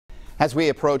As we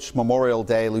approach Memorial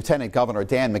Day, Lieutenant Governor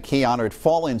Dan McKee honored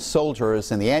fallen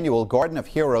soldiers in the annual Garden of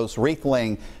Heroes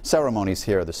wreath-laying ceremonies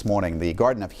here this morning. The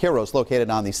Garden of Heroes, located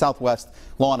on the southwest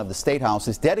lawn of the State House,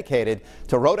 is dedicated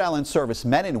to Rhode Island service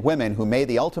men and women who made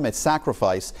the ultimate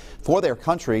sacrifice for their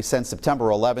country since September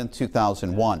 11,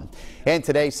 2001. In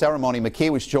today's ceremony,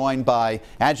 McKee was joined by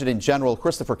Adjutant General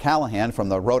Christopher Callahan from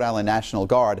the Rhode Island National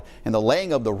Guard in the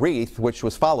laying of the wreath, which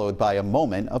was followed by a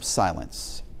moment of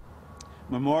silence.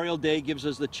 Memorial Day gives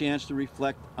us the chance to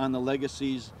reflect on the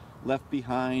legacies left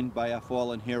behind by our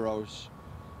fallen heroes.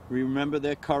 We remember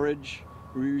their courage,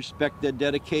 we respect their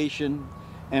dedication,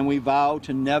 and we vow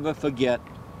to never forget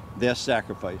their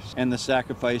sacrifice and the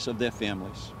sacrifice of their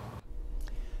families.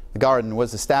 The garden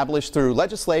was established through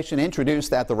legislation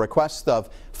introduced at the request of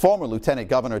former Lieutenant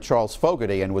Governor Charles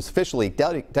Fogarty and was officially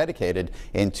dedicated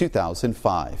in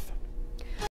 2005.